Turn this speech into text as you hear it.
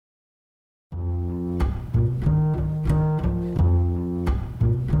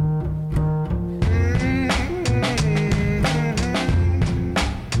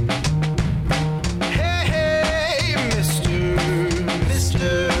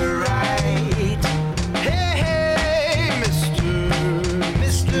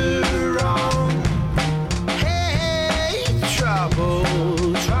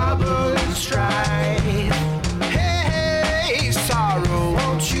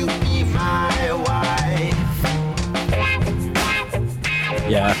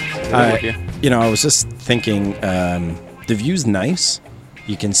Yeah. I was just thinking, the view's nice.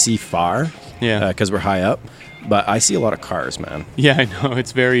 You can see far. Yeah. Because we're high up. But I see a lot of cars, man. Yeah, I know.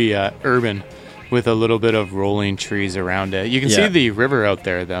 It's very urban with a little bit of rolling trees around it. You can see the river out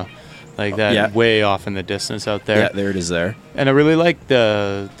there, though. Like that way off in the distance out there. Yeah, there it is there. And I really like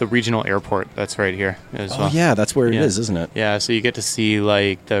the regional airport that's right here as well. Oh, yeah, that's where it is, isn't it? Yeah, so you get to see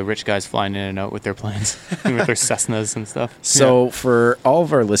like the rich guys flying in and out with their planes, with their Cessnas and stuff. So for all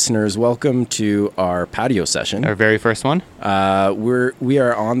of our listeners, welcome to our patio session. Our very first one. We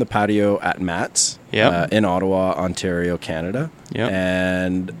are on the patio at Matt's in Ottawa, Ontario, Canada. Yeah.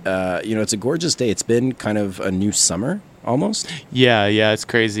 And, it's a gorgeous day. It's been kind of a new summer. Almost? Yeah, it's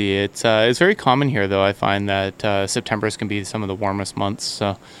crazy. It's very common here, though. I find that September's can be some of the warmest months.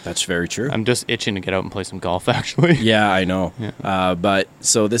 So that's very true. I'm just itching to get out and play some golf, actually. Yeah, I know. Yeah.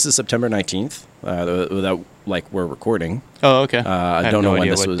 So this is September 19th, we're recording. Oh, okay. I don't know when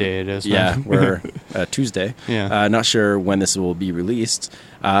this was. Day it is. Yeah, we're Tuesday. Yeah. Not sure when this will be released.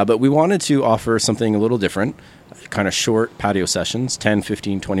 But we wanted to offer something a little different, kind of short patio sessions, 10,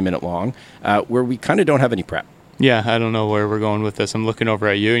 15, 20-minute long, where we kind of don't have any prep. Yeah, I don't know where we're going with this. I'm looking over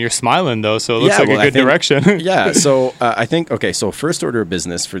at you, and you're smiling, though, so it looks like a good direction. Yeah, so I think, so first order of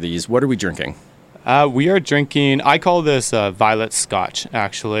business for these, what are we drinking? We are drinking, I call this Violet Scotch,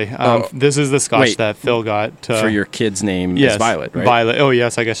 actually. This is the Scotch that Phil got. For your kid's name is Violet, right? Violet. Oh,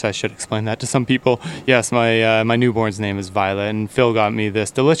 yes, I guess I should explain that to some people. Yes, my newborn's name is Violet, and Phil got me this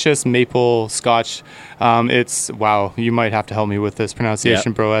delicious maple Scotch. You might have to help me with this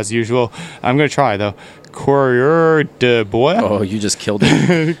pronunciation, bro, as usual. I'm going to try, though. Coureur de Bois. Oh, you just killed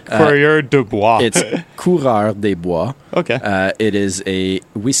it. Coureur de Bois. It's Coureur de Bois. Okay. It is a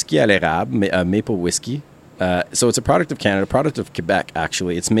whiskey à l'érable, a maple whiskey. So it's a product of Canada, product of Quebec,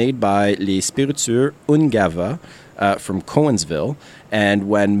 actually. It's made by Les Spiritueux Ungava from Cowansville. And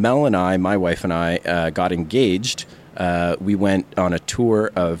when Mel and I, my wife and I, got engaged, we went on a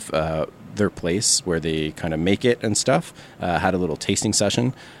tour of their place where they kind of make it and stuff, had a little tasting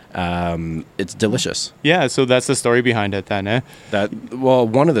session. It's delicious. Yeah, so that's the story behind it then, eh?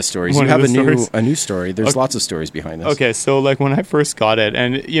 One of the stories. You have a new story. There's lots of stories behind this. Okay, so like when I first got it,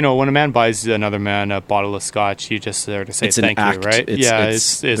 and when a man buys another man a bottle of scotch, you just there to say thank you, right?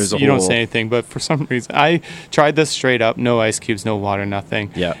 It's you don't say anything, but for some reason, I tried this straight up, no ice cubes, no water,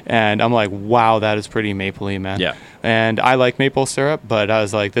 nothing. Yeah. And I'm like, wow, that is pretty mapley, man. Yeah. And I like maple syrup, but I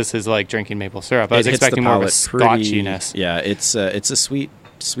was like, this is like drinking maple syrup. I was expecting more of a scotchiness. Yeah, it's a sweet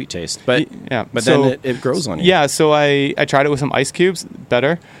taste, but so, then it grows on you. Yeah, so I tried it with some ice cubes.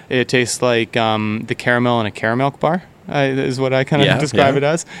 Better. It tastes like the caramel in a caramel bar. Is what I kind of describe it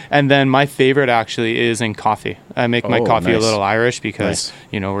as. And then my favorite actually is in coffee. I make my coffee a little Irish because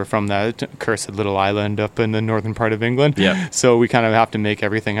we're from that cursed little island up in the northern part of England. Yeah. So we kind of have to make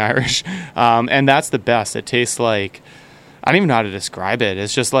everything Irish, and that's the best. It tastes like, I don't even know how to describe it.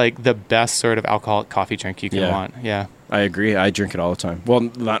 It's just like the best sort of alcoholic coffee drink you can want. Yeah. I agree. I drink it all the time. Well,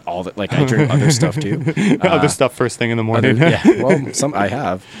 not all the I drink other stuff too. Other stuff first thing in the morning. Some I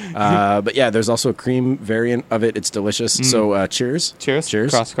have. But yeah, there's also a cream variant of it. It's delicious. So cheers. Cheers.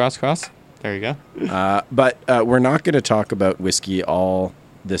 Cross. There you go. But we're not going to talk about whiskey all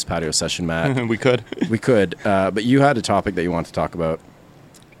this patio session, Matt. We could. But you had a topic that you want to talk about.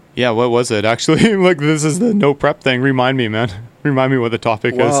 Yeah, what was it actually? Like, this is the no prep thing. Remind me, man. Remind me what the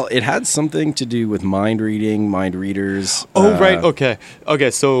topic is. Well, it had something to do with mind reading, mind readers. Oh, right. Okay.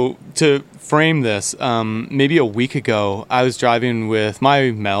 So to frame this, maybe a week ago, I was driving with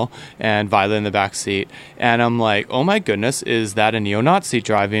my Mel and Violet in the back seat, and I'm like, oh my goodness, is that a neo-Nazi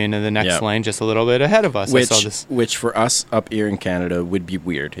driving in the next lane just a little bit ahead of us? Which for us up here in Canada would be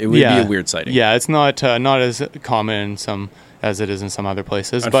weird. It would be a weird sighting. Yeah, it's not as common as it is in some other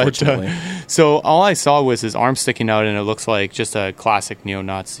places. Unfortunately. But, so all I saw was his arm sticking out, and it looks like just a classic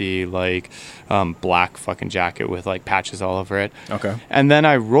neo-Nazi, black fucking jacket with, patches all over it. Okay. And then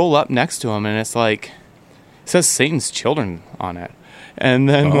I roll up next to him, and it's it says Satan's Children on it. And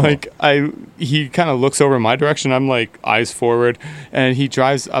then, he kind of looks over in my direction. I'm, eyes forward, and he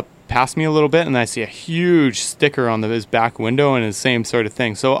drives up past me a little bit, and I see a huge sticker on his back window, and the same sort of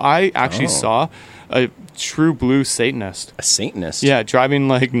thing. So I actually saw a true blue Satanist. A Satanist? Yeah, driving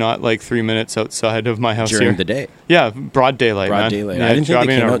not 3 minutes outside of my house during the day. Yeah, broad daylight. Yeah, I didn't think driving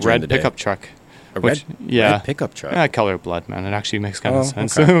they came a out red pickup truck. Red pickup truck? Yeah, color of blood, man. It actually makes kind of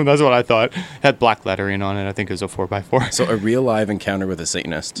sense. Okay. That's what I thought. It had black lettering on it. I think it was a 4x4. So a real live encounter with a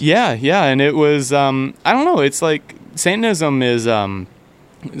Satanist. Yeah, and it was, I don't know, it's like Satanism is...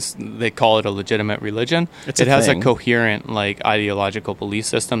 they call it a legitimate religion. It has a coherent ideological belief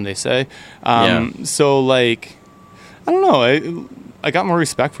system, they say. So I don't know. I got more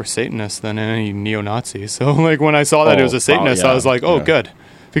respect for Satanists than any neo-Nazi. So like when I saw that it was a Satanist, I was like, oh, good,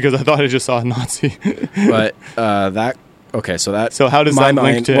 because I thought I just saw a Nazi. But that okay, so that So how does that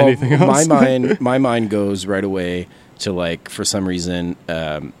link to anything else? my mind goes right away to like for some reason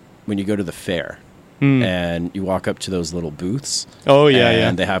when you go to the fair. And you walk up to those little booths. Oh, yeah,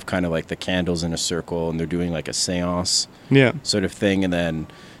 and they have kind of like the candles in a circle, and they're doing like a seance sort of thing. And then,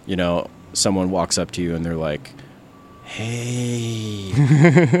 you know, someone walks up to you and they're like, hey,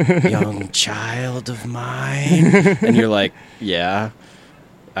 young child of mine. And you're like, yeah,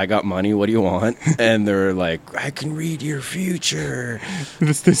 I got money. What do you want? And they're like, I can read your future.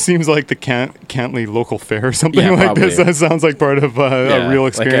 This seems like the Cantley local fair or something like probably. this. That sounds like part of a real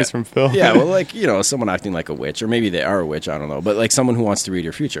experience from Phil. Yeah, well, like, you know, someone acting like a witch, or maybe they are a witch, I don't know. But like someone who wants to read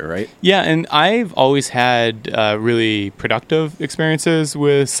your future, right? Yeah, and I've always had really productive experiences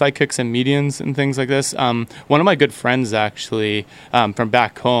with psychics and mediums and things like this. One of my good friends, actually, from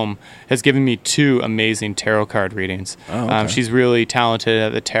back home, has given me 2 amazing tarot card readings. Oh, okay. She's really talented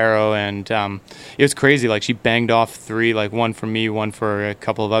at the tarot, and it was crazy. Like, she banged off 3, like one for me, one for a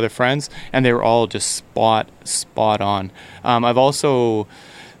couple of other friends, and they were all just spot on. I've also...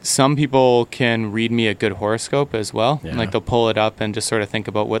 Some people can read me a good horoscope as well. Yeah. Like, they'll pull it up and just sort of think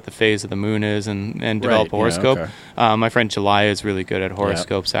about what the phase of the moon is and develop a horoscope. okay. My friend July is really good at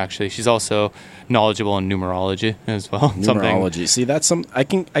horoscopes, actually. She's also knowledgeable in numerology as well. Numerology. See, that's some I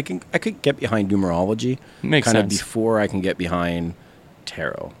could get behind numerology. Makes kind sense. of before I can get behind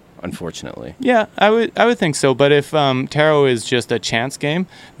tarot, unfortunately. Yeah, I would think so. But if tarot is just a chance game,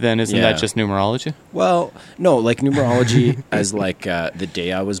 then isn't Yeah. that just numerology? Well, no, like numerology as like the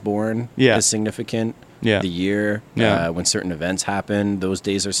day I was born is significant. Yeah. The year, Yeah. when certain events happen, those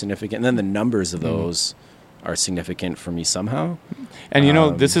days are significant. And then the numbers of those are significant for me somehow. And you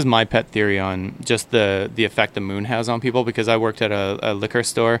know, this is my pet theory on just the effect the moon has on people, because I worked at a liquor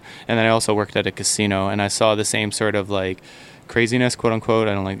store, and then I also worked at a casino, and I saw the same sort of like craziness, quote unquote,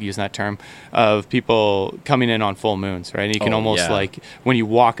 I don't like using that term, of people coming in on full moons, right? And you can almost like, when you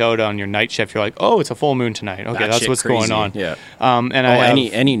walk out on your night shift, you're like, oh, it's a full moon tonight. Okay, that's what's crazy. going on. Yeah. And I have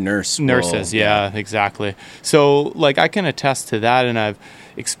any nurses, yeah, exactly. So like I can attest to that, and I've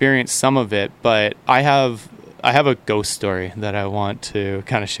experienced some of it, but I have a ghost story that I want to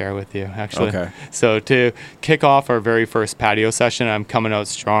kind of share with you, actually. Okay. So to kick off our very first patio session, I'm coming out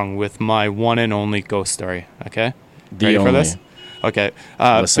strong with my one and only ghost story. Okay? Ready for this? Okay.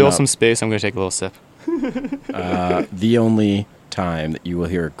 Listen Fill up. some space. I'm going to take a little sip. The only time that you will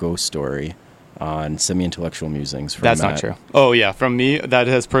hear a ghost story on Semi-Intellectual Musings from That's Matt. not true. Oh, yeah. From me, that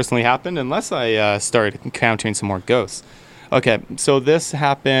has personally happened, unless I start encountering some more ghosts. Okay. So this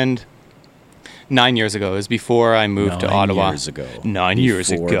happened 9 years ago. It was before I moved to Ottawa. 9 years ago. 9 years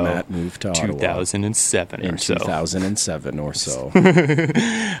Before ago. Matt moved to Ottawa. 2007 In or so. 2007 or so.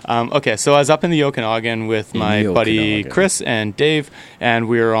 Okay, so I was up in the Okanagan with my buddy Okanagan. Chris and Dave, and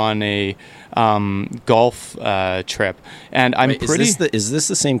we were on a golf trip. And I'm Wait, pretty... is this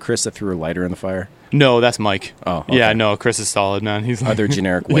the same Chris that threw a lighter in the fire? No, that's Mike. Oh, okay. Yeah, no, Chris is solid, man. He's like, Other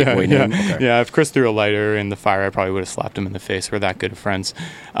generic white boy name? Okay. Yeah, if Chris threw a lighter in the fire, I probably would have slapped him in the face. We're that good of friends.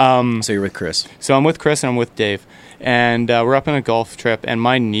 So you're with Chris. So I'm with Chris and I'm with Dave. And we're up on a golf trip, and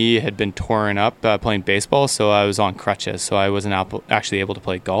my knee had been torn up playing baseball, so I was on crutches. So I wasn't actually able to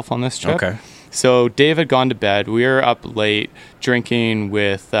play golf on this trip. Okay. So Dave had gone to bed. We were up late drinking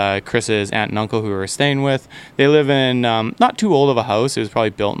with Chris's aunt and uncle who we were staying with. They live in not too old of a house. It was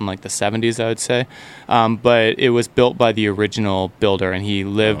probably built in like the 70s, I would say. But it was built by the original builder, and he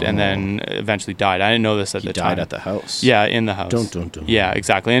lived and then eventually died. I didn't know this at the time. He died at the house. Yeah, in the house. Dun, dun, dun. Yeah,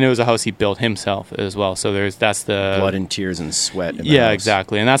 exactly. And it was a house he built himself as well. So that's the... Blood and tears and sweat in the Yeah, house.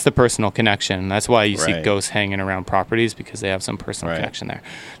 exactly. And that's the personal connection. That's why you see Right. ghosts hanging around properties, because they have some personal Right. connection there.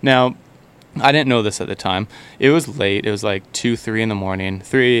 Now, I didn't know this at the time. It was late. It was like 2, 3 in the morning.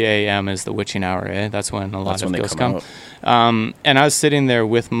 3 a.m. is the witching hour, eh? That's when a lot That's of when they ghosts come come. And I was sitting there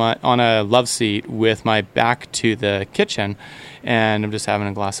on a love seat with my back to the kitchen, and I'm just having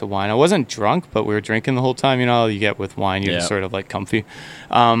a glass of wine. I wasn't drunk, but we were drinking the whole time. You know how you get with wine, you're just sort of like comfy.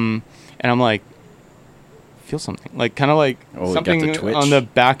 And I'm like, feel something, like kind of like something on the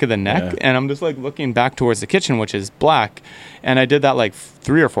back of the neck, and I'm just like looking back towards the kitchen, which is black, and I did that like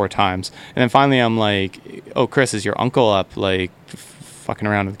 3 or 4 times, and then finally I'm like, oh, Chris, is your uncle up like fucking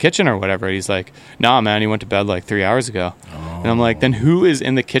around in the kitchen or whatever? He's like, nah, man, he went to bed like 3 hours ago. And I'm like, then who is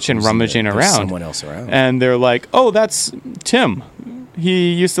in the kitchen rummaging There's around? someone else around. And they're like, oh, that's Tim.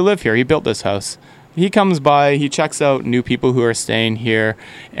 He used to live here. He built this house. he comes by, he checks out new people who are staying here,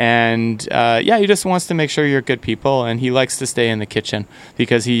 and he just wants to make sure you're good people, and he likes to stay in the kitchen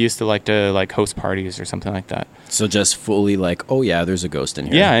because he used to like to host parties or something like that. So just fully like, oh yeah, there's a ghost in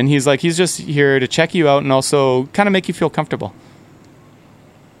here. Yeah, and he's just here to check you out and also kind of make you feel comfortable.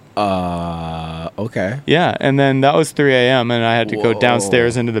 Okay. Yeah, and then that was 3 a.m. and I had to go Whoa.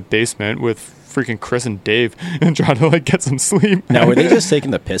 downstairs into the basement with freaking Chris and Dave and try to get some sleep. Now, were they just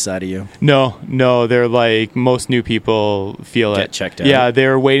taking the piss out of you? No, they're most new people feel Get it. checked out. Yeah, they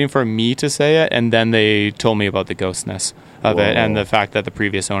were waiting for me to say it, and then they told me about the ghostness of it and the fact that the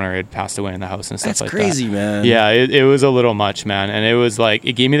previous owner had passed away in the house and stuff That's like crazy, that. man. Yeah, it was a little much, man. And it was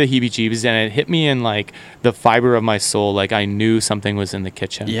it gave me the heebie-jeebies, and it hit me in the fiber of my soul. I knew something was in the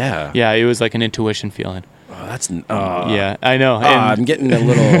kitchen. Yeah. Yeah, it was an intuition feeling. Oh, that's... Yeah, I know. I'm getting a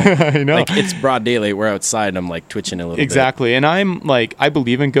little... I know. It's broad daylight. We're outside, and I'm twitching a little Exactly. And I'm I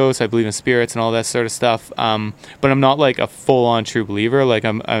believe in ghosts, I believe in spirits and all that sort of stuff. But I'm not a full-on true believer.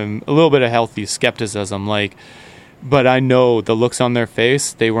 I'm a little bit of healthy skepticism. But I know the looks on their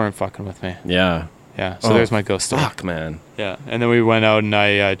face, they weren't fucking with me. bit. Yeah. Yeah. So there's my ghost story. Fuck, man. Yeah. And then we went out and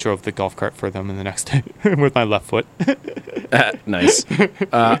I drove the golf cart for them in the next day with my left foot. Nice.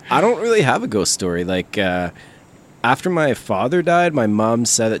 I don't really have a ghost story. After my father died, my mom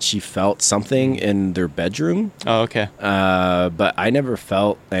said that she felt something in their bedroom. Oh, okay. But I never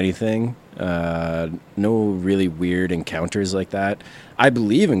felt anything. No really weird encounters like that. I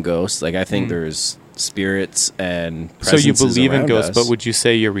believe in ghosts. I think there's spirits and So you presences believe in around ghosts, us. but would you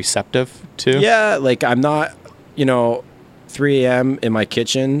say you're receptive too? Yeah, I'm not, 3 a.m. in my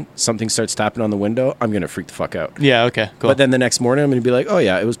kitchen, something starts tapping on the window, I'm going to freak the fuck out. Yeah, okay, cool. But then the next morning, I'm going to be like, oh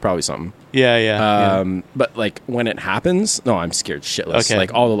yeah, it was probably something. Yeah. But when it happens, no, I'm scared shitless.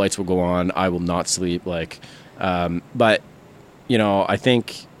 Okay. All the lights will go on. I will not sleep. But, I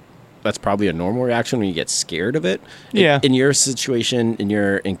think that's probably a normal reaction when you get scared of it. Yeah. In your situation, in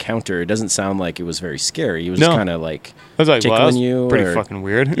your encounter, it doesn't sound like it was very scary. It was No. kind of I was well, tickling that's you. pretty or- fucking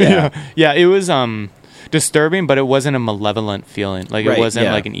weird. Yeah. Yeah, it was disturbing, but it wasn't a malevolent feeling. It Right, wasn't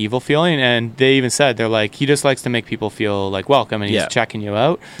yeah. an evil feeling. And they even said, they're he just likes to make people feel welcome, and he's Yeah. checking you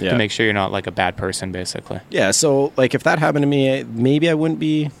out Yeah. to make sure you're not a bad person, basically. Yeah, so if that happened to me, maybe I wouldn't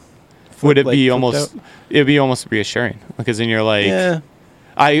be. Would it be flipped almost? out. It'd be almost reassuring because then you're Yeah.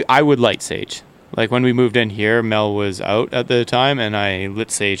 I would light sage. When we moved in here, Mel was out at the time, and I lit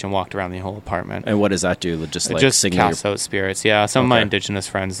sage and walked around the whole apartment. And what does that do? Just It just signal casts out spirits. Yeah, some of my Okay. indigenous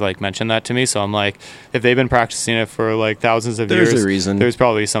friends mentioned that to me. So I'm if they've been practicing it for thousands of There's years, a reason. There's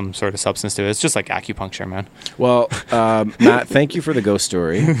probably some sort of substance to it. It's just like acupuncture, man. Well, Matt, thank you for the ghost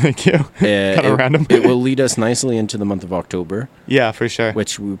story. Thank you. Kind of random. It will lead us nicely into the month of October, Yeah, for sure.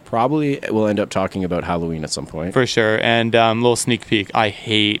 which we probably will end up talking about Halloween at some point. For sure. And little sneak peek. I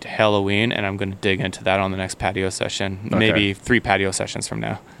hate Halloween, and I'm going to dig into that on the next patio session. Okay. Maybe 3 patio sessions from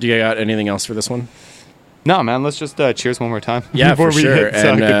now. Do you got anything else for this one? No, man. Let's just cheers one more time. Yeah, before for we sure. hit,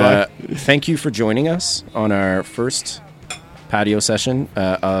 And goodbye. thank you for joining us on our first patio session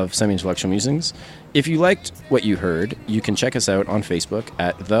of Semi-Intellectual Musings. If you liked what you heard, you can check us out on Facebook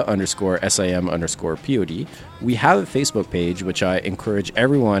at _SIM_POD. We have a Facebook page, which I encourage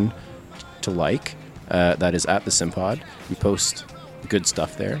everyone to like. That is at the Simpod. We post good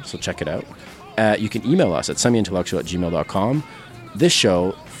stuff there, so check it out. You can email us at semiintellectual@gmail.com. This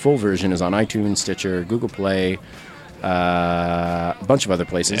show, full version, is on iTunes, Stitcher, Google Play, a bunch of other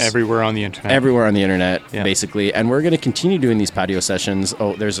places. Everywhere on the internet. Everywhere on the internet, Yeah. basically. And we're going to continue doing these patio sessions.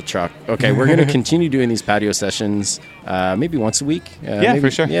 Oh, there's a truck. Okay, we're going to continue doing these patio sessions maybe once a week. Yeah, maybe,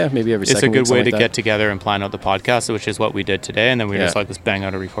 for sure. Yeah, maybe every It's a second good week, way something to like get that. together and plan out the podcast, which is what we did today. And then we were just Yeah. let's bang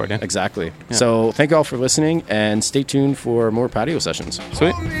out a recording. Exactly. So thank you all for listening, and stay tuned for more patio sessions.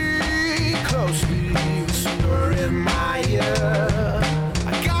 Sweet. Hold me closely, whisper in my ear.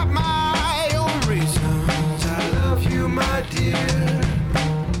 I got my own reasons. I love you, my dear.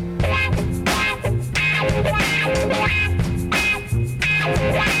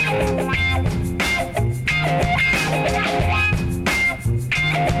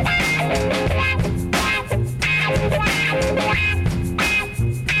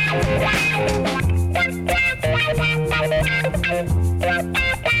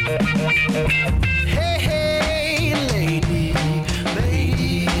 Hey, hey, lady,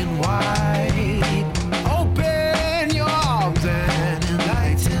 lady in white. Open your arms and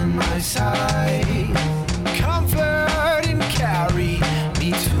enlighten my sight.